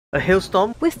A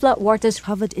hailstorm? With floodwaters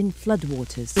covered in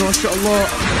floodwaters.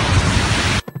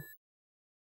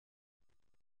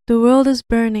 The world is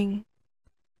burning.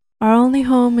 Our only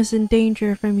home is in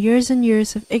danger from years and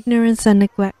years of ignorance and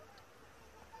neglect.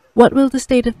 What will the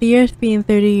state of the earth be in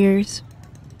 30 years?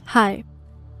 Hi,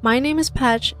 my name is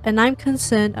Patch and I'm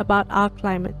concerned about our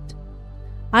climate.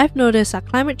 I've noticed our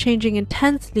climate changing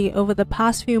intensely over the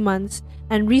past few months,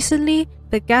 and recently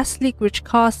the gas leak which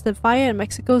caused the fire in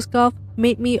Mexico's Gulf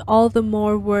made me all the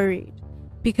more worried.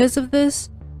 Because of this,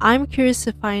 I'm curious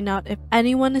to find out if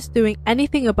anyone is doing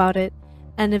anything about it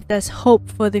and if there's hope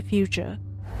for the future.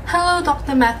 Hello,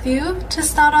 Dr. Matthew. To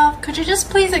start off, could you just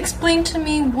please explain to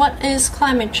me what is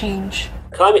climate change?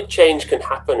 Climate change can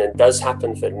happen and does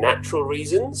happen for natural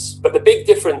reasons, but the big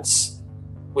difference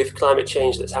with climate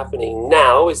change that's happening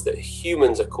now is that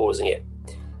humans are causing it,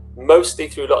 mostly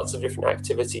through lots of different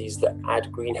activities that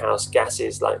add greenhouse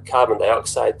gases like carbon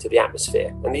dioxide to the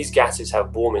atmosphere, and these gases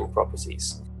have warming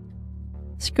properties.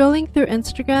 Scrolling through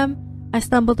Instagram, I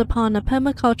stumbled upon a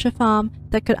permaculture farm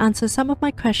that could answer some of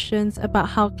my questions about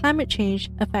how climate change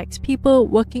affects people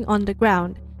working on the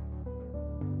ground.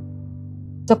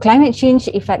 So climate change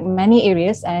affects many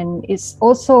areas, and it's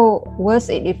also worse,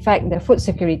 it affects the food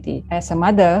security. As a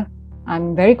mother,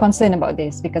 I'm very concerned about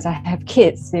this because I have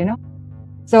kids,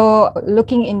 So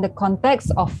looking in the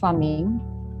context of farming,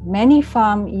 many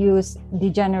farms use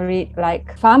degenerate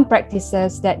farm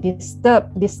practices that disturb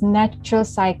this natural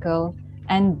cycle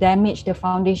and damage the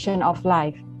foundation of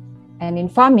life. And in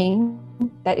farming,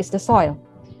 that is the soil.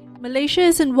 Malaysia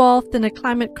is involved in a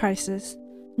climate crisis.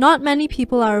 Not many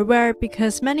people are aware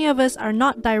because many of us are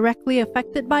not directly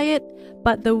affected by it,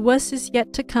 but the worst is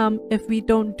yet to come if we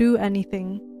don't do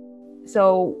anything.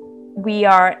 So we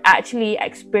are actually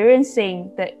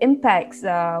experiencing the impacts.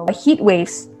 Heat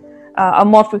waves are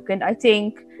more frequent. I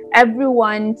think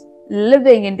everyone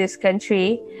living in this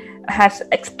country has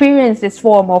experienced this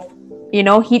form of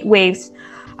heat waves.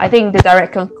 I think the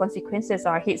direct consequences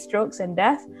are heat strokes and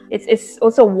death. It's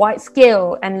also wide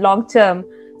scale and long term.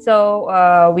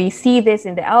 So we see this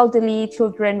in the elderly,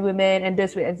 children, women, and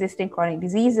those with existing chronic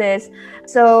diseases.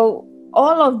 So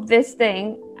all of this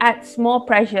thing adds more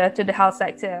pressure to the health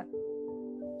sector.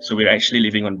 So we're actually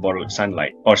living on borrowed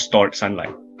sunlight or stored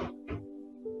sunlight.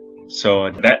 So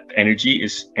that energy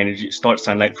is stored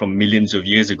sunlight from millions of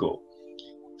years ago.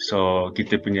 So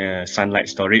kita punya sunlight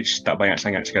storage tak banyak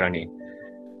sangat sekarang ni.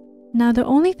 Now the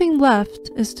only thing left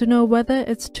is to know whether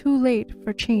it's too late for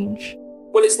change.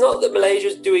 Well, it's not that Malaysia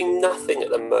is doing nothing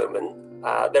at the moment.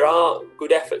 There are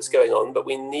good efforts going on, but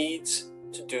we need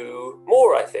to do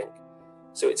more, I think.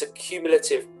 So it's a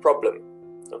cumulative problem.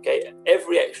 Okay,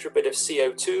 every extra bit of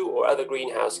CO2 or other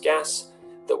greenhouse gas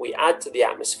that we add to the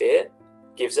atmosphere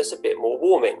gives us a bit more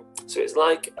warming. So it's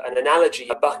like an analogy,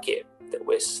 a bucket that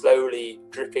we're slowly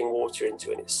dripping water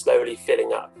into, and it's slowly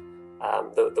filling up.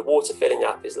 The water filling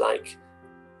up is like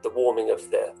the warming of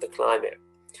the climate.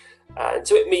 And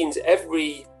so it means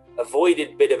every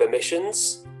avoided bit of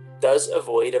emissions does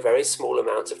avoid a very small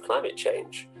amount of climate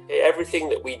change. Everything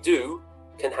that we do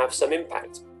can have some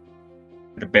impact.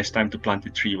 The best time to plant a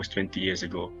tree was 20 years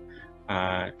ago.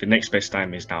 The next best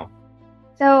time is now.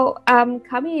 So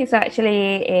Kami is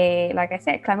actually like I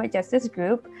said, climate justice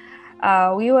group.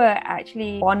 We were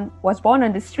actually born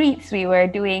on the streets. We were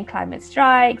doing climate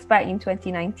strikes back in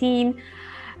 2019.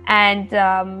 And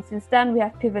since then, we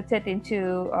have pivoted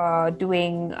into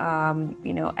doing,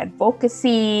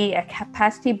 advocacy,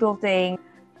 capacity building.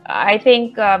 I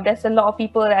think there's a lot of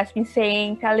people that has been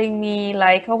telling me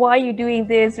like, oh, why are you doing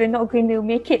this? We're not going to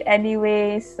make it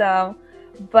anyways.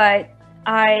 But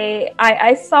I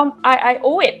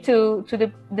owe it to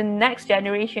the next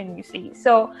generation, you see.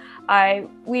 So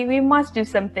we must do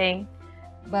something.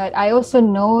 But I also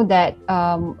know that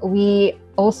we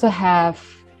also have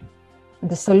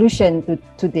the solution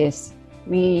to this.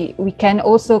 We can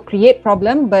also create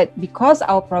problem, but because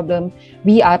our problem,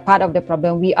 we are part of the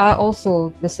problem, we are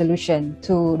also the solution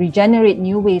to regenerate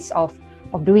new ways of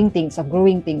doing things, of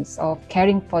growing things, of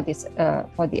caring for this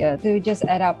for the earth. To just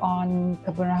add up on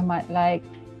Kebun Rahmat, like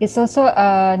it's also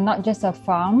not just a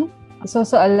farm, it's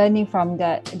also a learning from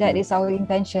that. That is our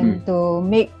intention, to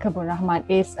make Kebun Rahmat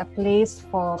is a place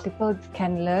for people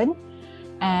can learn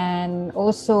and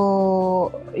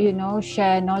also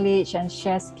share knowledge and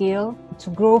share skill to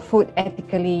grow food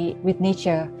ethically with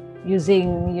nature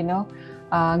using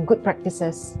good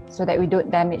practices so that we don't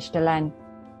damage the land.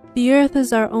 The earth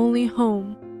is our only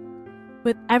home.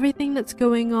 With everything that's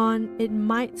going on, it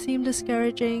might seem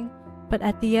discouraging, but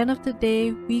at the end of the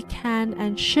day, we can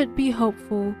and should be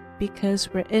hopeful because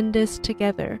we're in this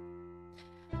together.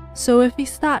 So if we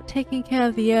start taking care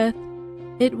of the earth,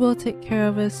 it will take care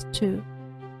of us too.